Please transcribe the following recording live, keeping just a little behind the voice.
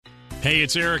Hey,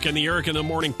 it's Eric, and the Eric in the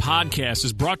Morning podcast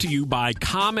is brought to you by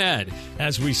ComEd.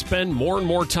 As we spend more and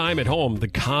more time at home, the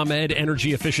ComEd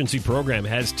Energy Efficiency Program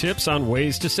has tips on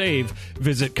ways to save.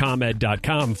 Visit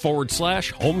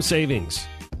ComEd.com/home savings.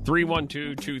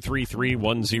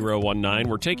 312-233-1019.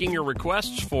 We're taking your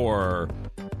requests for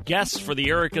guests for the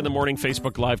Eric in the Morning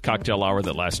Facebook Live cocktail hour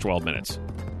that lasts 12 minutes.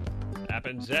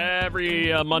 Happens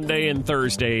every Monday and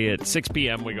Thursday at 6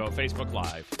 p.m. We go Facebook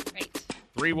Live. Right.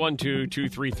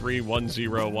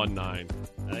 312-233-1019.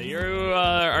 You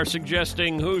are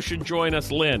suggesting who should join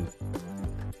us, Lynn?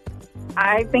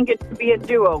 I think it should be a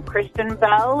duo, Kristen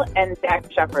Bell and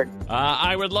Dak Shepard.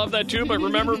 I would love that too, but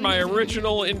remember my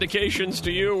original indications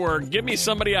to you were give me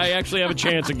somebody I actually have a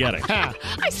chance of getting.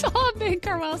 I saw Ben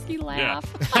Karwowski laugh.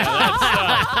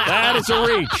 That is a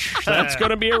reach. That's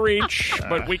going to be a reach,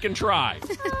 but we can try.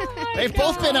 They've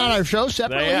both been on our show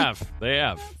separately. They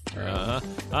have.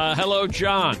 Hello,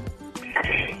 John.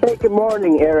 Hey, good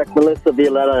morning, Eric, Melissa,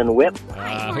 Violetta, and Whip.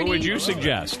 Who would you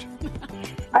suggest?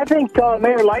 I think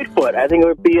Mayor Lightfoot. I think it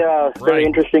would be a very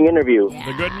interesting interview.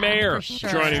 The good mayor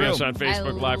joining us on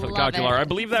Facebook Live for the cocktail hour. I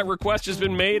believe that request has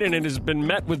been made, and it has been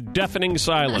met with deafening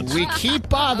silence. We keep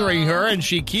bothering her, and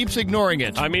she keeps ignoring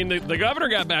it. I mean, the governor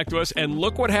got back to us, and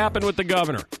look what happened with the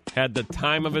governor. Had the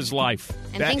time of his life.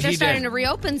 And things are starting to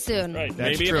reopen soon. Right.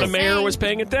 That's Maybe true. if the mayor was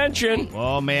paying attention.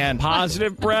 Oh, man.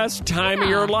 Positive press, time of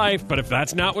your life. But if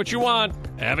that's not what you want,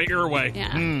 have it your way.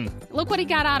 Yeah. Look what he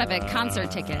got out of it.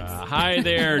 Concert tickets. Hi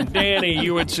there, Danny,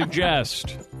 you would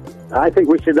suggest. I think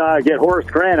we should get Horace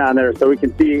Grant on there so we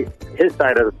can see his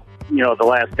side of, the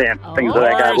last dance, things that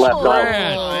I got left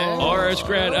out. Horace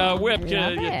Grant. Whip,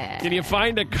 can you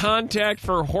find a contact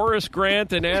for Horace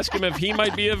Grant and ask him if he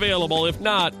might be available? If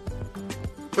not,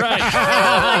 right.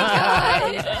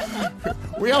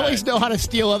 We always know how to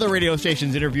steal other radio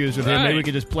stations' interviews with him. Maybe we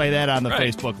could just play that on the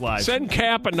Facebook Live. Send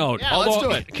Cap a note. Yeah, Although let's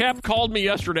do it. Cap called me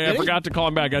yesterday. Did I he? forgot to call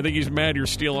him back. I think he's mad you're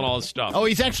stealing all his stuff. Oh,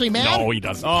 he's actually mad? No, he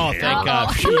doesn't Oh, care. thank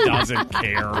God. He doesn't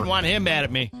care. I want him mad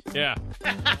at me. Yeah.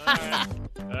 All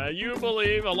right. You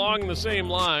believe along the same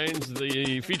lines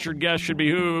the featured guest should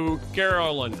be who?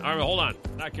 Carolyn. Hold on.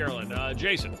 Not Carolyn.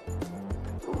 Jason.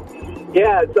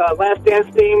 Yeah, it's Last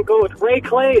Dance theme. Go with Ray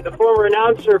Clay, the former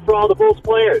announcer for all the Bulls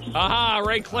players. Aha,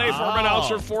 Ray Clay, former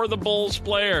announcer for the Bulls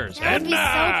players. That would be so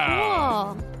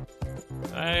cool.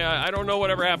 I don't know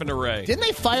whatever happened to Ray. Didn't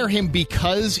they fire him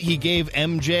because he gave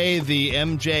MJ the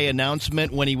MJ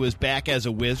announcement when he was back as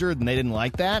a Wizard, and they didn't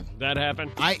like that? That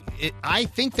happened? I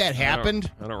think that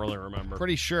happened. I don't really remember.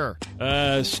 Pretty sure.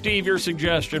 Steve, your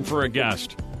suggestion for a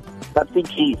guest. Pepsi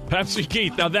Keith. Pepsi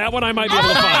Keith. Now, that one I might be able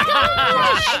to find.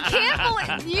 I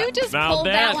can't believe you just pulled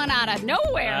that one out of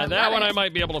nowhere. That one I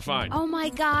might be able to find. Oh, my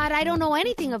God. I don't know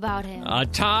anything about him. A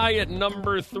tie at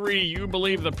number 3. You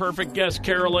believe the perfect guest,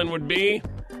 Carolyn, would be?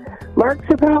 Mark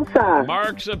Sapelsa.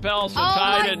 Mark Sapelsa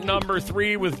tied at number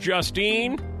 3 with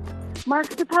Justine. Mark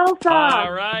Sapelsa.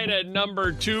 All right, at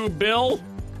number 2, Bill.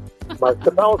 Mark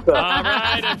Sapelsa. All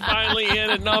right, and finally in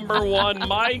at number 1,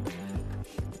 Mike.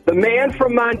 The man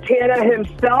from Montana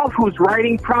himself, who's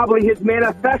writing probably his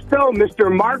manifesto,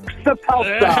 Mr. Mark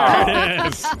Sapelsa. There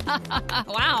it is.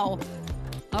 Wow.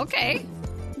 Okay.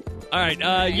 All right,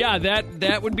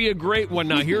 that would be a great one.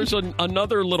 Now, here's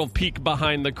another little peek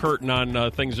behind the curtain on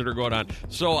things that are going on.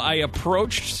 So I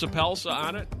approached Sapelsa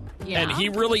on it, and he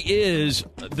really is.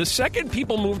 The second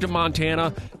people move to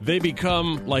Montana, they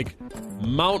become like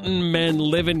mountain men,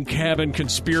 live in cabin,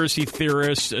 conspiracy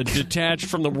theorists, detached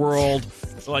from the world.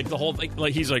 Like the whole thing.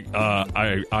 Like he's like,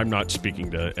 I'm not speaking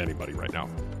to anybody right now.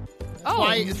 Oh,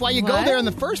 It's why you go there in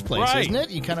the first place, Right. isn't it?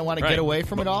 You kind of want to get away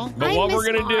from it all. But what we're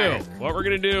going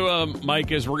to do,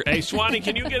 Mike, is hey, Swanee,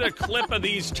 can you get a clip of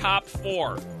these top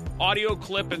 4? Audio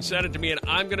clip and send it to me, and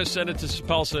I'm going to send it to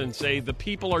Sapelsa and say the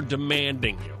people are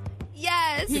demanding you.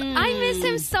 Yes. I miss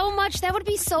him so much. That would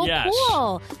be so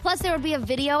cool. Plus, there would be a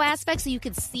video aspect so you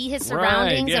could see his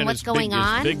surroundings and what's going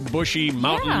on. His big, bushy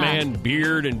mountain man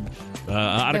beard and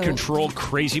out of control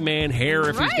crazy man hair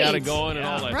if he's got it going and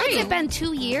all that. Right. Has it been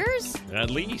 2 years? At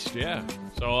least, yeah.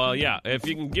 So, if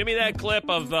you can give me that clip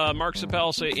of Mark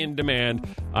Sapelsa in demand,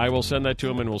 I will send that to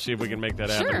him, and we'll see if we can make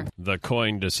that happen. The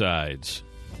coin decides.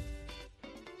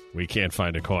 We can't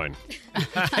find a coin.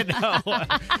 I know.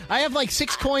 I have like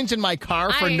 6 coins in my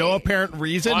car for no apparent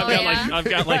reason. I've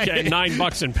got like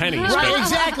 $9 in pennies. Right,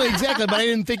 exactly. But I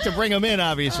didn't think to bring them in,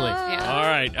 obviously. All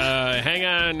right. Hang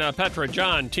on, Petra,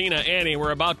 John, Tina, Annie.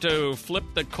 We're about to flip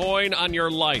the coin on your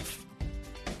life.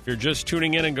 If you're just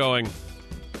tuning in and going,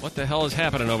 what the hell is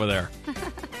happening over there?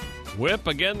 Whip,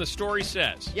 again, the story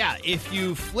says. Yeah, if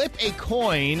you flip a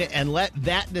coin and let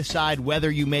that decide whether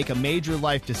you make a major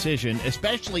life decision,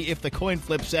 especially if the coin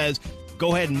flip says,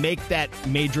 go ahead and make that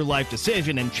major life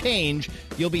decision and change,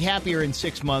 you'll be happier in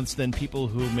 6 months than people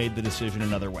who made the decision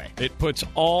another way. It puts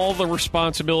all the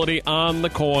responsibility on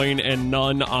the coin and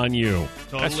none on you.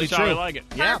 Totally That's just true. how I like it.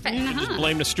 Yeah. Perfect. You just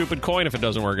blame the stupid coin if it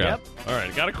doesn't work out. All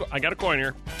right, I got a coin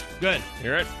here. Good.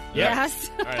 Hear it? Yes.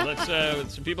 All right,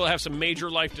 let's. Some people have some major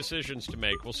life decisions to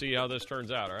make. We'll see how this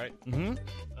turns out. All right. Mm-hmm.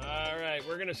 All right,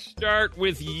 we're gonna start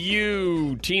with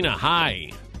you, Tina.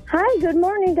 Hi. Hi, good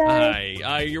morning, guys.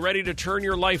 Hi. You ready to turn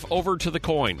your life over to the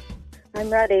coin? I'm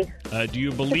ready. Do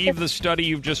you believe the study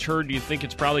you've just heard? Do you think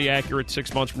it's probably accurate?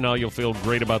 6 months from now, you'll feel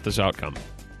great about this outcome.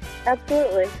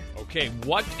 Absolutely. Okay,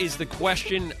 what is the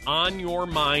question on your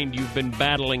mind you've been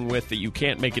battling with that you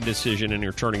can't make a decision and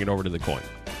you're turning it over to the coin?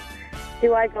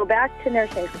 Do I go back to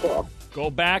nursing school? Go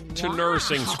back to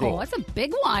nursing school. That's a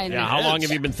big one. Yeah, how long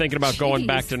have you been thinking about going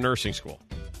back to nursing school?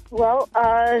 Well,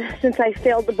 since I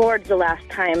failed the boards the last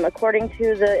time, according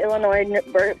to the Illinois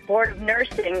Board of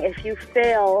Nursing, if you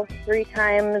fail 3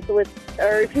 times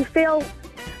if you fail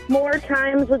more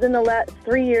times within the last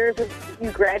 3 years of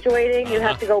you graduating, you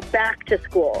have to go back to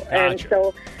school. Gotcha. And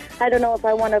so I don't know if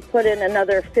I want to put in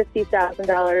another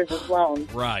 $50,000 as loan.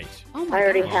 Right. Oh my I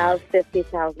already gosh. have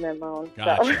 $50,000 in loan.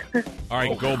 Gotcha. So. All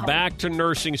right, go back to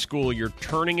nursing school. You're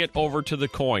turning it over to the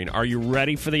coin. Are you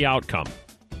ready for the outcome?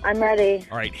 I'm ready.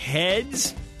 All right,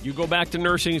 heads, you go back to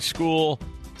nursing school.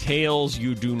 Tails,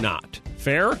 you do not.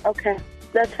 Fair? Okay,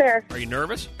 that's fair. Are you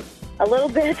nervous? A little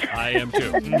bit. I am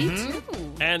too. Me too.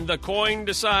 And the coin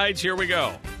decides. Here we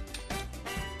go.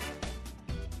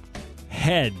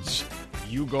 Heads,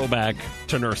 you go back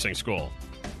to nursing school.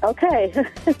 Okay.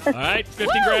 All right,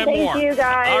 50 grand Thank more. you,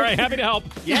 guys. All right, happy to help.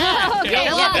 Yeah.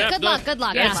 Good luck. Good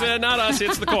luck. It's not us,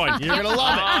 it's the coin. You're going to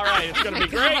love it. All right, it's going to be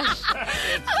great. It's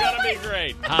going to be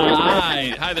great.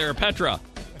 Hi there, Petra.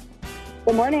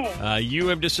 Good morning. You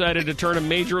have decided to turn a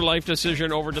major life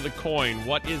decision over to the coin.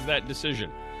 What is that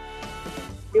decision?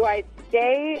 Do I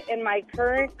stay in my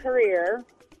current career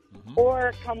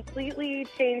or completely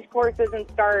change courses and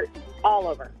start all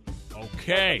over?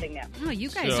 Okay. Oh, you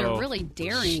guys So, are really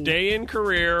daring. Stay in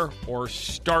career or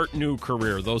start new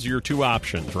career. Those are your two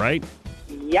options, right?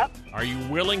 Yep. Are you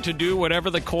willing to do whatever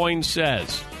the coin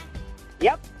says?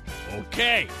 Yep.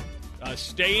 Okay.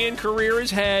 Stay in career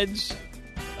is heads.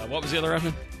 What was the other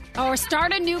option? Or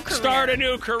start a new career. Start a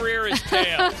new career is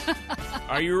tails.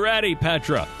 Are you ready,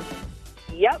 Petra?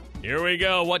 Yep. Here we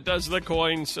go. What does the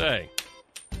coin say?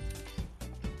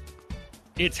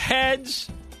 It's heads.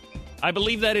 I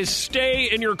believe that is stay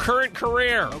in your current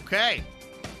career. Okay.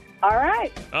 All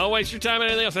right. Don't waste your time on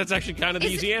anything else. That's actually kind of the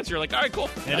easy answer. You're like, all right, cool.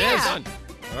 It That's is. done.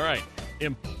 All right.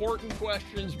 Important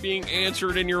questions being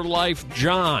answered in your life.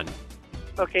 John.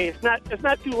 Okay, it's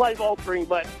not too life altering,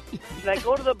 but should I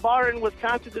go to the bar in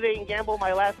Wisconsin today and gamble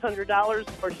my last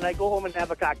 $100, or should I go home and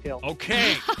have a cocktail?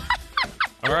 Okay.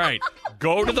 All right.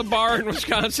 Go to the bar in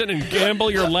Wisconsin and gamble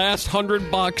your last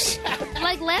 $100,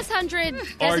 Like last 100 or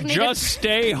designated. just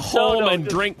stay home and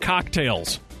just- drink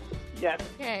cocktails. Yes.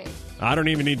 Okay. I don't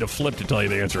even need to flip to tell you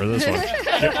the answer to this one.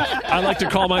 I like to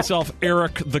call myself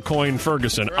Eric the Coin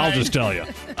Ferguson. I'll just tell you.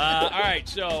 All right,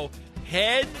 so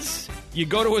heads, you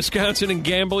go to Wisconsin and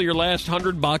gamble your last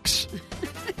 $100.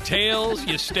 Tails,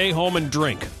 you stay home and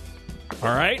drink.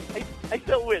 All right? I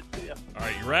still win. Yeah. All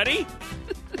right, you ready?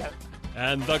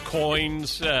 And the coin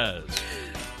says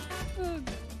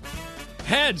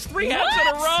heads. 3 heads in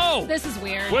a row. This is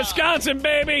weird. Wisconsin,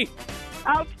 baby.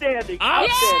 Outstanding.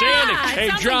 Outstanding. Yeah, it Hey,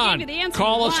 sounds like John, you gave me the answer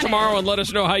call you us wanted. tomorrow and let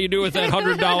us know how you do with that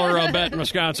 $100 bet in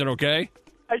Wisconsin, okay?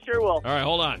 I sure will. All right,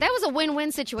 hold on. That was a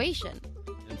win-win situation.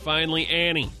 And finally,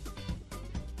 Annie,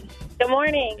 Good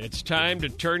morning. it's time to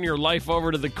turn your life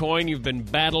over to the coin. You've been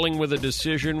battling with a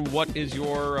decision. What is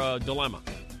your dilemma?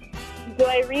 Do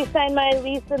I re-sign my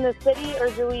lease in the city, or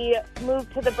do we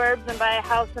move to the burbs and buy a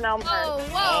house in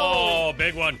Elmhurst? Oh,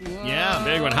 big one. Yeah.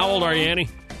 Big one. How old are you, Annie?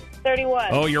 31.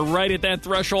 Oh, you're right at that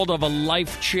threshold of a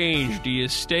life change. Do you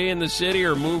stay in the city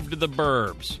or move to the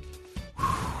burbs?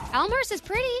 Elmhurst is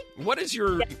pretty. What is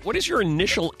your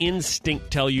initial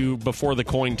instinct tell you before the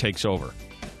coin takes over?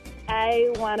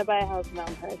 I want to buy a house in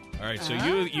Elmhurst. All right, so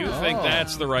you think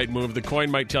that's the right move. The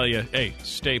coin might tell you, "Hey,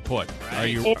 stay put." Are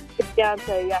you? And the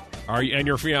fiance, yeah. Are you? And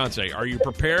your fiance? Are you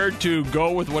prepared to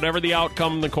go with whatever the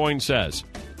outcome the coin says?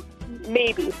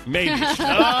 Maybe. Maybe.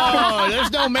 Oh,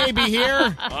 there's no maybe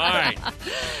here. All right.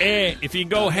 If you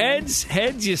go heads,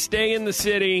 you stay in the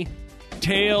city.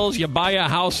 Tails, you buy a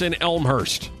house in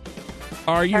Elmhurst.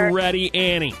 Are you ready,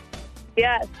 Annie?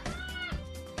 Yes.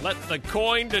 Let the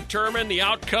coin determine the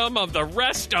outcome of the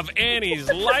rest of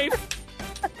Annie's life.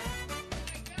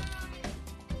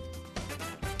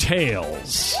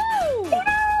 Tails.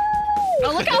 Oh,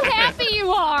 look how happy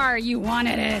you are. You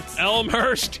wanted it.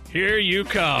 Elmhurst, here you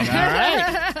come. All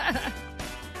right.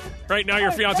 Right now,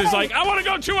 your fiance's like, I want to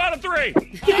go 2 out of 3.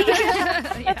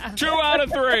 2 out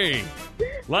of 3.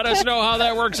 Let us know how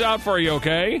that works out for you,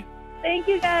 okay? Thank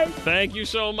you, guys. Thank you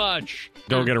so much.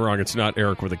 Don't get it wrong. It's not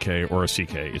Eric with a K or a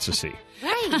CK. It's a C.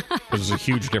 Right. There's a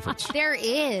huge difference. There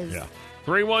is. Yeah.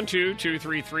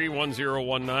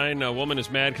 312-233-1019. A woman is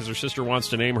mad because her sister wants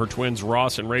to name her twins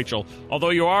Ross and Rachel. Although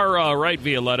you are right,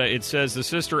 Violetta, it says the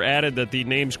sister added that the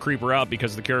names creep her out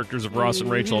because the characters of Ross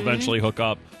and Rachel eventually hook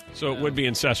up. So it would be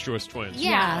incestuous twins.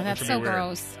 Yeah, that's so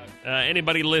gross.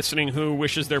 Anybody listening who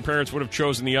wishes their parents would have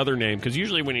chosen the other name? Because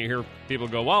usually when you hear people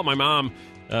go, well, my mom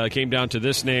came down to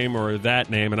this name or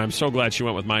that name, and I'm so glad she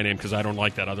went with my name because I don't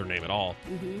like that other name at all.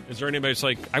 Is there anybody that's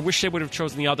like, I wish they would have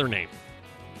chosen the other name?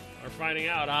 We're finding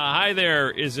out. Hi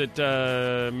there. Is it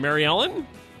Mary Ellen?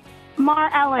 Mar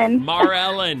Ellen. Mar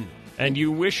Ellen. And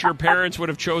you wish your parents would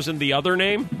have chosen the other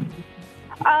name?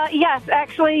 Yes,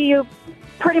 actually, you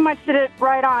pretty much did it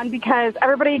right on because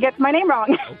everybody gets my name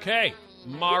wrong. Okay.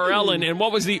 Mar Ellen. And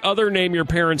what was the other name your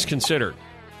parents considered?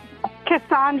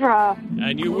 Cassandra.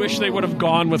 And you wish they would have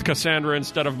gone with Cassandra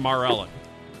instead of Mar Ellen?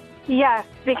 Yes,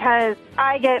 because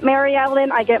I get Mary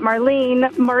Ellen, I get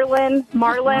Marlene, Merlin.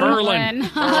 Merlin.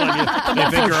 They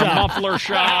think you're a muffler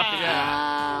shop.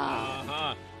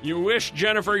 Yeah. You wish,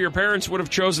 Jennifer, your parents would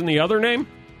have chosen the other name?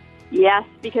 Yes,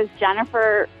 because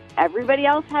Jennifer, everybody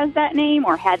else has that name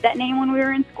or had that name when we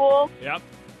were in school. Yep.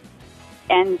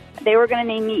 And they were going to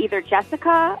name me either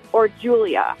Jessica or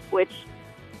Julia, which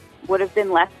would have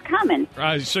been less common.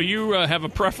 So you have a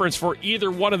preference for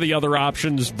either one of the other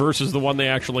options versus the one they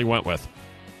actually went with?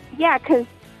 Yeah, because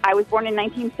I was born in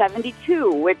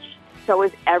 1972, which so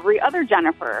is every other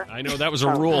Jennifer. I know that was a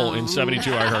rule in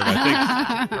 72, I heard.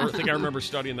 I think I remember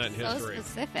studying that in history. So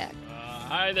specific.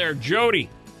 Hi there, Jody.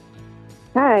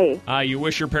 Hi. You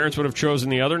wish your parents would have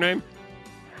chosen the other name?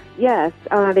 Yes,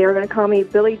 they were going to call me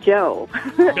Billy Joe.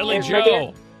 Billy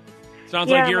Joe. Sounds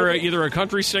like you're either a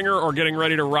country singer or getting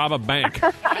ready to rob a bank.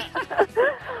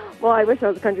 Well, I wish I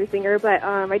was a country singer, but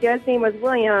my dad's name was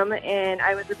William, and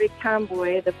I was a big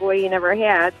tomboy, the boy you never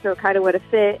had, so it kind of would have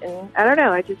fit. And I don't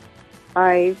know,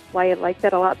 I like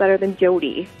that a lot better than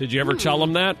Jody. Did you ever tell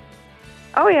them that?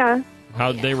 Oh, yeah.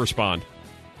 How did they respond?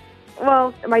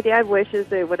 Well, my dad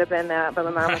wishes it would have been that, but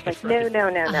my mom was like, no.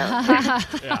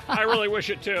 Yeah, I really wish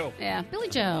it too. Yeah, Billy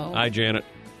Joe. Hi, Janet.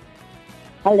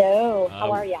 Hello,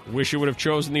 how are you? Wish you would have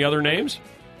chosen the other names?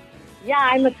 Yeah,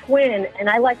 I'm a twin, and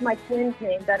I like my twin's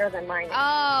name better than mine.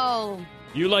 Oh.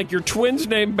 You like your twin's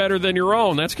name better than your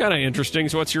own. That's kind of interesting.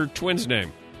 So what's your twin's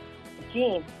name?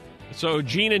 Jean. So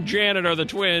Jean and Janet are the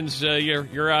twins.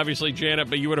 You're obviously Janet,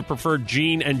 but you would have preferred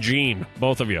Jean and Jean,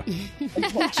 both of you.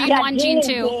 Jean 1, Jean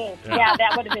 2. Yeah,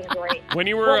 that would have been great. When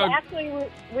you were actually,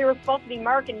 we were supposed to be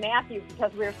Mark and Matthew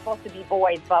because we were supposed to be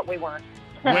boys, but we weren't.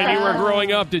 When you were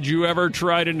growing up, did you ever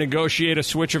try to negotiate a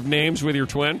switch of names with your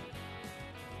twin?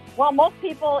 Well, most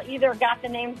people either got the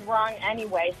names wrong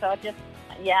anyway, so it just,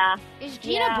 yeah. Is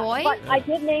Jean a boy? But I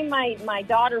did name my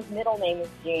daughter's middle name is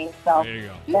Jean, so. There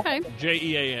you go. Okay.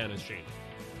 Jean is Jean.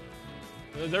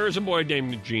 There is a boy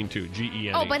named Jean, too.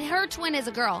 Gene. Oh, but her twin is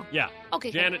a girl. Yeah. Okay.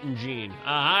 Janet and Jean.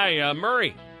 Hi,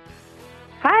 Murray.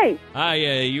 Hi.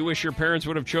 Hi, you wish your parents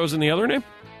would have chosen the other name?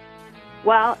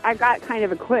 Well, I got kind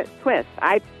of a twist.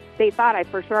 They thought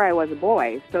for sure I was a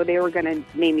boy, so they were going to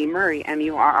name me Murray,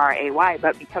 Murray,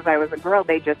 but because I was a girl,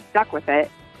 they just stuck with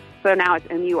it. So now it's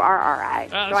Murri.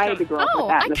 So I had to grow up with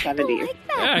that in the 70s. Like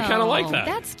that, yeah, I kind of like that.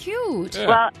 That's cute. Yeah.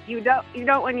 Well, you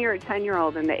don't when you're a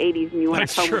 10-year-old in the 80s and you want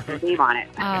to come with your name on it.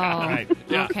 Oh, right.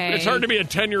 Yeah. Okay. It's hard to be a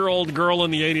 10-year-old girl in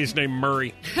the 80s named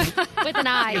Murray. With an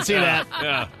eye. You can see that.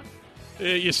 Yeah.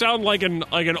 You sound like an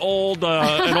old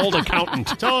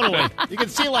accountant. Totally. You can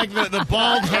see like the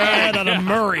bald head on a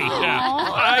Murray. Yeah,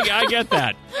 I get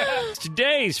that.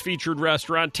 Today's featured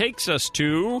restaurant takes us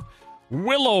to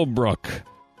Willowbrook.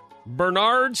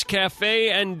 Bernard's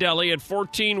Cafe and Deli at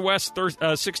 14 West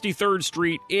 63rd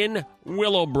Street in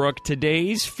Willowbrook.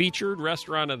 Today's featured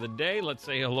restaurant of the day. Let's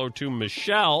say hello to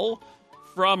Michelle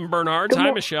from Bernard's.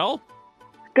 Hi, Michelle.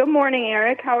 Good morning,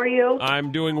 Eric. How are you?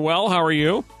 I'm doing well. How are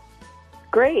you?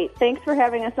 Great. Thanks for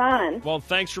having us on. Well,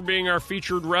 thanks for being our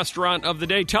featured restaurant of the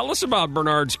day. Tell us about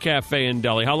Bernard's Cafe and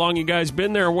Deli. How long you guys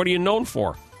been there? What are you known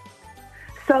for?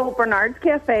 So Bernard's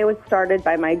Cafe was started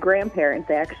by my grandparents,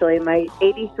 actually. My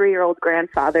 83-year-old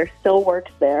grandfather still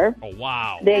works there. Oh,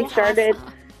 wow. They started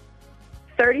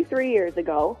 33 years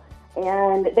ago,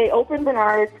 And they opened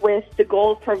Bernard's with the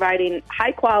goal of providing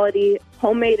high-quality,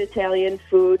 homemade Italian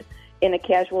food in a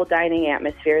casual dining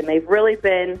atmosphere. And they've really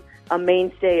been a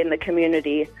mainstay in the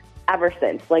community ever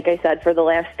since. Like I said, for the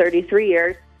last 33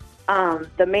 years,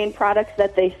 the main products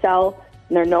that they sell,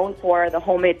 and they're known for, the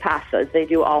homemade pastas. They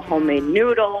do all homemade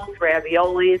noodles,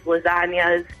 raviolis,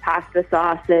 lasagnas, pasta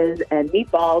sauces, and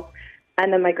meatballs.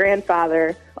 And then my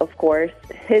grandfather, of course,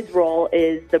 his role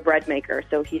is the bread maker.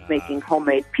 So he's making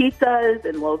homemade pizzas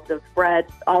and loaves of bread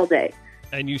all day.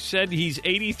 And you said he's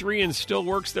 83 and still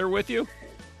works there with you?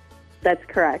 That's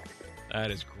correct.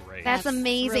 That is great. That's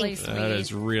amazing. Really sweet. That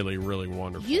is really, really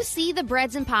wonderful. You see the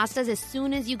breads and pastas as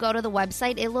soon as you go to the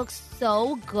website. It looks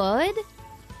so good.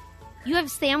 You have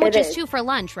sandwiches, too, for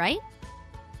lunch, right?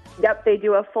 Yep, they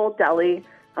do a full deli.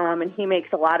 And he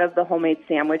makes a lot of the homemade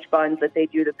sandwich buns that they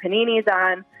do the paninis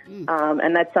on.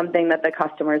 And that's something that the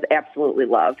customers absolutely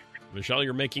love. Michelle,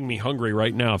 you're making me hungry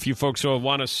right now. If you folks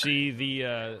want to see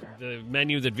the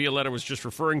menu that Violetta was just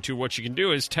referring to, what you can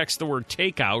do is text the word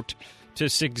takeout to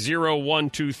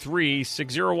 60123.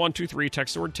 60123,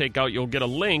 text the word takeout. You'll get a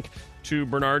link to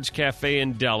Bernard's Cafe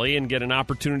and Deli and get an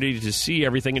opportunity to see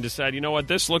everything and decide, you know what,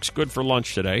 this looks good for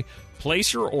lunch today.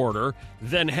 Place your order,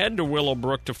 then head to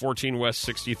Willowbrook to 14 West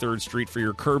 63rd Street for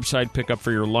your curbside pickup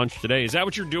for your lunch today. Is that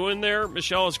what you're doing there,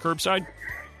 Michelle, is curbside?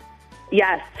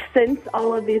 Yes. Since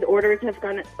all of these orders have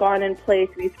gone in place,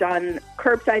 we've done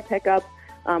curbside pickup.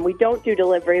 We don't do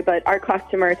delivery, but our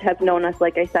customers have known us,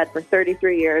 like I said, for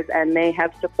 33 years, and they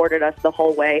have supported us the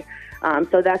whole way.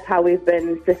 So that's how we've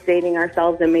been sustaining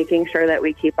ourselves and making sure that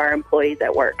we keep our employees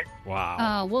at work.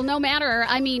 Wow. Well, no matter.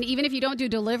 I mean, even if you don't do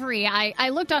delivery, I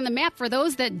looked on the map. For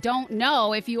those that don't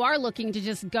know, if you are looking to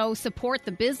just go support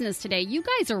the business today, you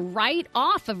guys are right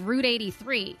off of Route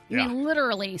 83. Yeah. I mean,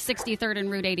 literally 63rd and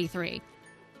Route 83.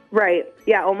 Right.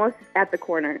 Yeah, almost at the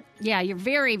corner. Yeah, you're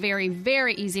very, very,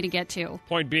 very easy to get to.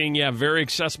 Point being, yeah, very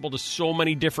accessible to so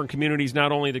many different communities,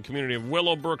 not only the community of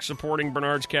Willowbrook supporting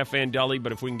Bernard's Cafe and Deli,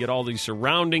 but if we can get all these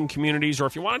surrounding communities, or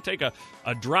if you want to take a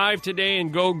drive today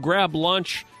and go grab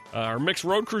lunch, our mixed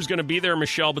road crew is going to be there,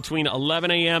 Michelle, between 11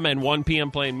 a.m. and 1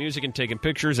 p.m. playing music and taking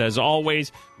pictures. As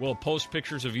always, we'll post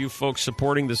pictures of you folks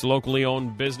supporting this locally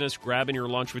owned business, grabbing your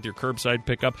lunch with your curbside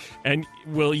pickup. And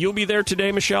will you be there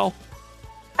today, Michelle?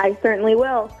 I certainly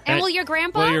will. And will your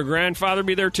grandpa? Will your grandfather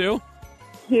be there, too?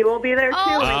 He will be there,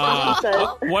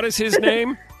 too. What is his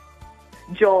name?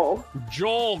 Joel.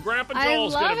 Joel. Grandpa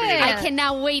Joel's going to be there. I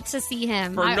cannot wait to see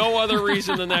him. For no other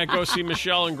reason than that, go see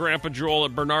Michelle and Grandpa Joel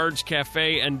at Bernard's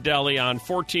Cafe and Deli on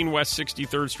 14 West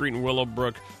 63rd Street in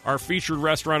Willowbrook, our featured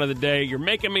restaurant of the day. You're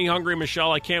making me hungry,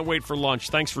 Michelle. I can't wait for lunch.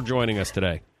 Thanks for joining us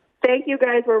today. Thank you,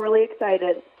 guys. We're really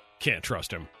excited. Can't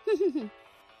trust him.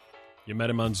 You met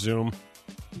him on Zoom.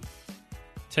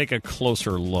 Take a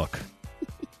closer look.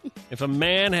 If a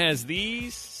man has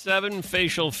these 7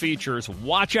 facial features,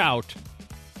 watch out.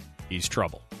 He's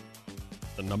trouble.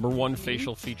 The number one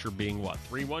facial feature being what?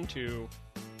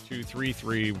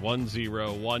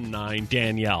 312-233-1019.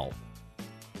 Danielle.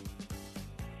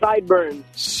 Sideburns.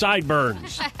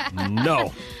 Sideburns.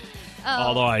 No.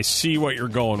 Although I see what you're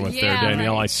going with there,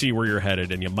 Danielle. Right. I see where you're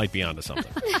headed, and you might be onto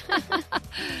something.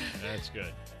 That's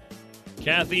good.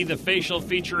 Kathy, the facial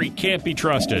feature, he can't be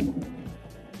trusted.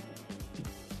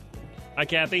 Hi,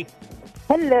 Kathy.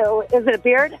 Hello. Is it a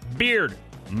beard? Beard.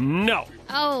 No.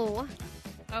 Oh.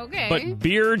 Okay. But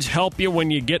beards help you when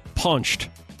you get punched.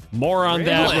 More on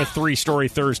that with 3 Story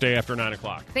Thursday after 9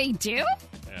 o'clock. They do?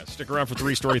 Yeah, stick around for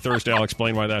 3 Story Thursday. I'll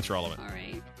explain why that's relevant. All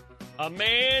right. A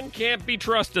man can't be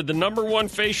trusted. The number one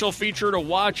facial feature to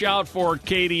watch out for,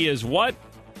 Katie, is what?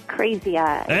 Crazy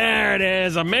eyes. There it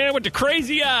is. A man with the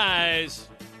crazy eyes.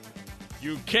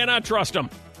 You cannot trust him.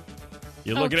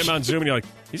 You look at him on Zoom and you're like,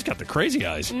 he's got the crazy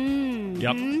eyes. Mm-hmm.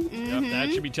 Yep. Yep.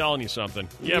 That should be telling you something.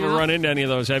 You haven't run into any of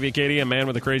those, have you, Katie? A man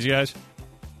with the crazy eyes?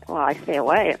 Well, I stay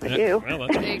away if I do. Well,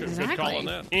 that's a good call on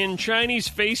that. In Chinese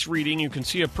face reading, you can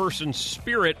see a person's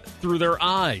spirit through their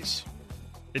eyes.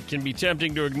 It can be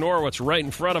tempting to ignore what's right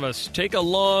in front of us. Take a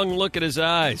long look at his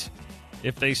eyes.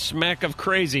 If they smack of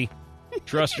crazy,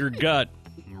 trust your gut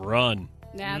and run.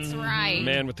 That's right.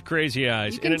 Man with the crazy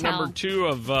eyes. You can And at number 2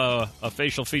 of a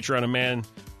facial feature on a man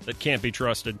that can't be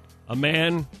trusted, a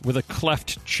man with a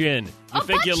cleft chin. You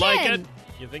think you like it?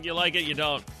 You think you like it? You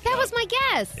don't. That was my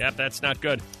guess. Yep, that's not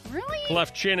good. Really?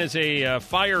 Cleft chin is a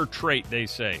fire trait, they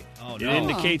say. Oh, It no.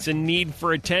 indicates a need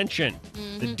for attention.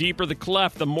 The deeper the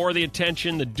cleft, the more the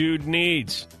attention the dude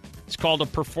needs. It's called a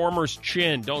performer's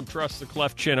chin. Don't trust the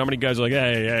cleft chin. How many guys are like,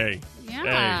 hey,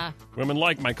 Yeah. Hey, women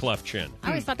like my cleft chin. I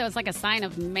always thought that was like a sign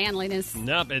of manliness.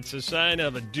 Nope, it's a sign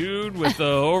of a dude with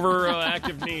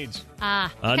overactive needs.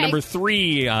 Okay. Number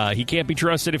 3, he can't be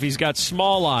trusted if he's got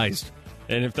small eyes.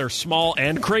 And if they're small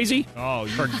and crazy,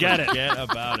 forget it. Forget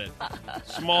about it.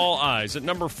 Small eyes. At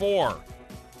number 4,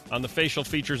 on the facial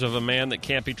features of a man that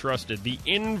can't be trusted, the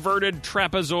inverted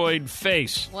trapezoid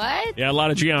face. What? Yeah, a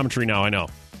lot of geometry now, I know.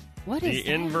 What is the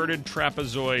that? inverted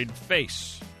trapezoid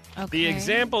face. Okay. The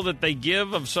example that they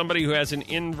give of somebody who has an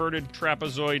inverted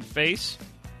trapezoid face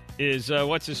is,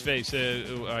 what's his face?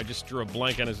 I just drew a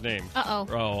blank on his name.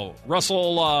 Uh-oh.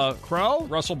 Russell Crowe?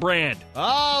 Russell Brand.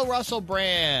 Oh, Russell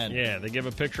Brand. Yeah, they give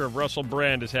a picture of Russell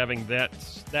Brand as having that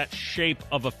shape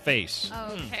of a face.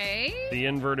 Okay. The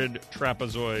inverted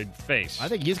trapezoid face. I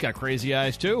think he's got crazy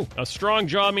eyes, too. A strong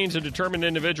jaw means a determined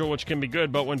individual, which can be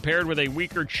good, but when paired with a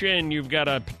weaker chin, you've got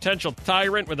a potential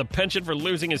tyrant with a penchant for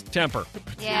losing his temper.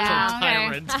 Yeah.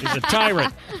 Tyrant. He's a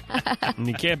tyrant, and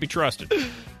he can't be trusted.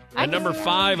 At number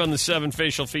 5 on the 7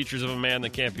 facial features of a man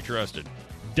that can't be trusted,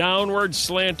 downward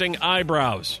slanting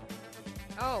eyebrows.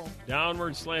 Oh.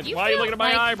 Downward slanting. You Why are you feel looking at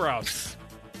my like- eyebrows?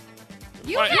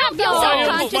 You Why- have those. Why are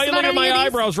Self-conscious you looking about at my any of these?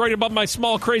 eyebrows right above my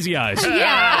small crazy eyes?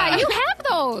 Yeah, you have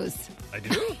those. I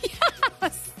do?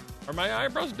 Yes. Are my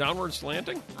eyebrows downward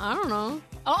slanting? I don't know.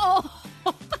 Oh.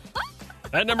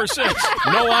 At number 6,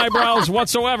 no eyebrows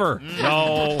whatsoever.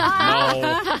 No.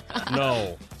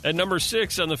 At number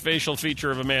 6 on the facial feature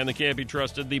of a man that can't be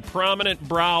trusted, the prominent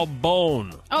brow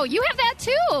bone. Oh, you have that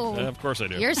too. Of course I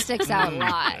do. Yours sticks out a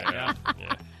lot. Yeah.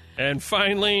 And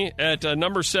finally, at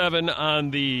number 7 on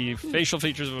the facial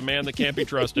features of a man that can't be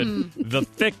trusted, the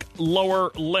thick lower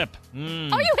lip. Oh,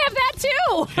 you have that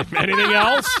too. Anything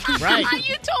else? Right.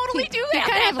 You totally do You have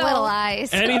kind that, of have little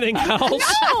eyes. Anything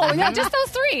else? No, just those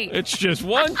 3. It's just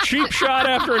one cheap shot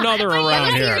after another around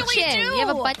Look here. at your chin. You have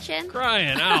a butt chin?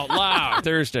 Crying out loud.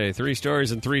 Thursday, 3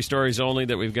 stories and 3 stories only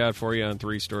that we've got for you on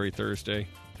 3 Story Thursday.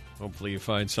 Hopefully you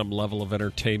find some level of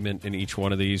entertainment in each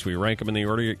one of these. We rank them in the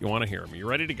order you want to hear them. You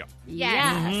ready to go?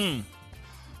 Yes.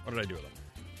 What did I do with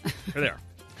them? Here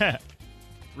they are.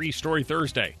 3 Story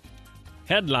Thursday.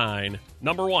 Headline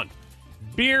number 1.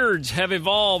 Beards have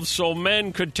evolved so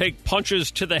men could take punches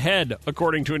to the head,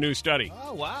 according to a new study.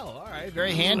 Oh, wow. All right.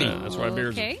 Very handy. That's why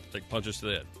beards Okay. take punches to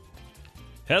the head.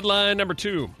 Headline number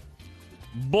 2.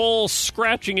 Bull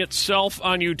scratching itself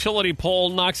on utility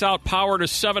pole knocks out power to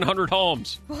 700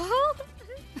 homes.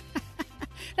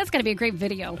 That's going to be a great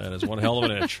video. That is one hell of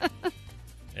an inch.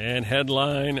 And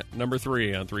headline number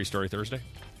 3 on 3 Story Thursday.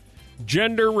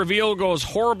 Gender reveal goes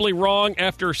horribly wrong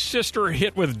after sister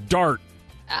hit with dart.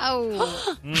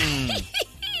 Oh.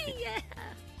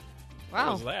 What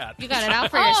Wow. was that? You got it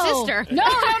out for your sister. No.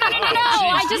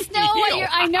 I just know Heel.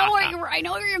 I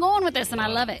know where you're going with this, and I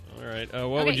love it. All right.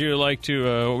 What would you like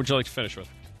to finish with?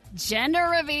 Gender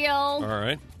reveal. All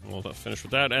right. We'll finish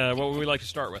with that. What would we like to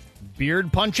start with?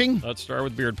 Beard punching? Let's start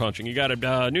with beard punching. You got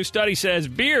a new study says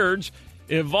beards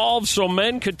evolved so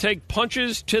men could take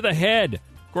punches to the head.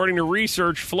 According to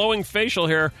research, flowing facial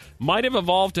hair might have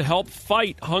evolved to help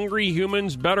fight hungry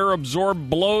humans better absorb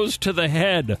blows to the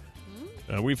head.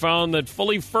 We found that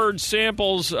fully furred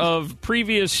samples of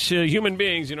previous human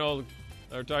beings,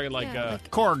 they're talking like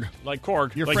Korg. Like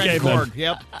Korg. Your like friend cavemen. Korg,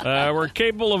 yep. Were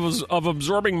capable of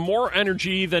absorbing more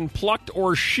energy than plucked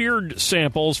or sheared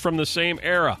samples from the same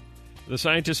era. The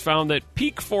scientists found that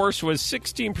peak force was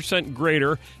 16%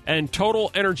 greater and total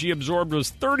energy absorbed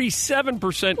was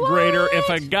 37% greater if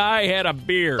a guy had a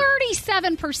beard.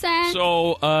 37%.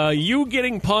 So you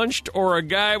getting punched or a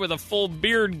guy with a full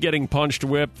beard getting punched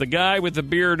whipped, the guy with the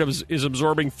beard is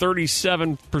absorbing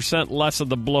 37% less of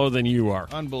the blow than you are.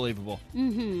 Unbelievable.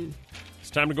 Mm-hmm. It's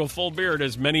time to go full beard,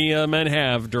 as many men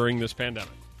have during this pandemic.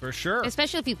 For sure.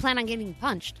 Especially if you plan on getting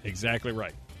punched. Exactly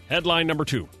right. Headline number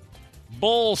 2.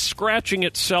 Bull scratching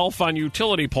itself on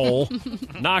utility pole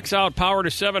knocks out power to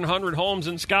 700 homes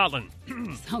in Scotland.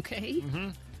 Okay.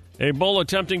 A bull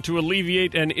attempting to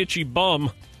alleviate an itchy bum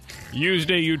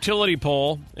used a utility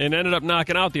pole and ended up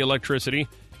knocking out the electricity.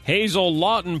 Hazel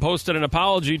Lawton posted an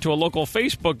apology to a local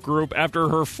Facebook group after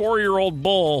her 4-year-old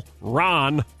bull,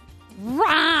 Ron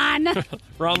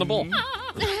the bull.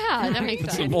 Yeah, that makes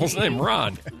That's the sense. bull's name,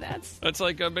 Ron. That's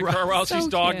like Big Karwowski's So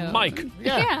dog, cute. Mike.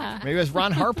 Yeah. Maybe it was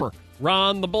Ron Harper.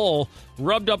 Ron the bull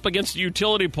rubbed up against a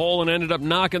utility pole and ended up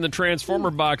knocking the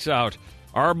transformer box out.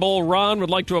 Our bull Ron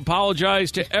would like to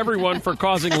apologize to everyone for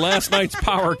causing last night's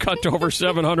power cut to over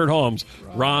 700 homes.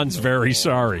 Ron's very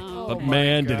sorry. But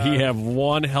man, did he have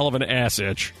one hell of an ass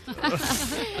itch.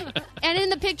 And in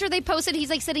the picture they posted,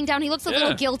 he's like sitting down. He looks a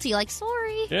little guilty, like,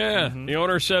 sorry. Yeah. The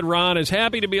owner said Ron is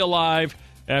happy to be alive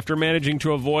after managing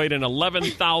to avoid an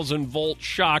 11,000-volt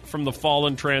shock from the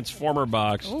fallen transformer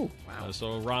box. Oh, wow.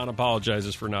 So Ron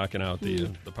apologizes for knocking out the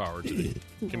power to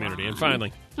the community. And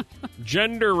finally,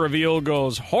 gender reveal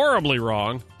goes horribly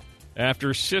wrong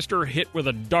after sister hit with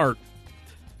a dart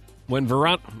when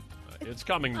Veronica... It's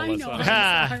coming, Melissa.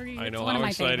 I know how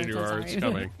excited you are. It's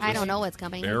coming. I don't know what's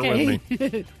coming. Bear with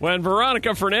me. When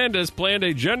Veronica Fernandez planned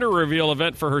a gender reveal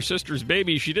event for her sister's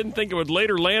baby, she didn't think it would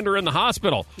later land her in the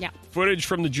hospital. Yeah. Footage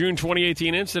from the June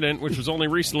 2018 incident, which was only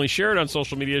recently shared on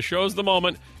social media, shows the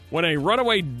moment when a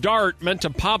runaway dart meant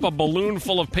to pop a balloon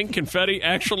full of pink confetti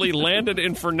actually landed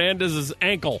in Fernandez's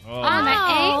ankle. On the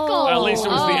ankle. At least it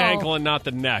was the ankle and not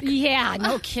the neck. Yeah,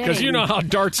 no kidding. Because you know how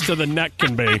darts to the neck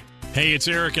can be. Hey, it's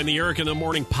Eric, and the Eric in the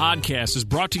Morning podcast is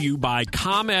brought to you by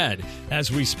ComEd.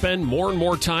 As we spend more and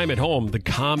more time at home, the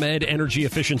ComEd Energy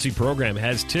Efficiency Program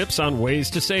has tips on ways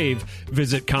to save.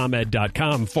 Visit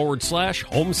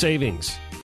ComEd.com/home savings.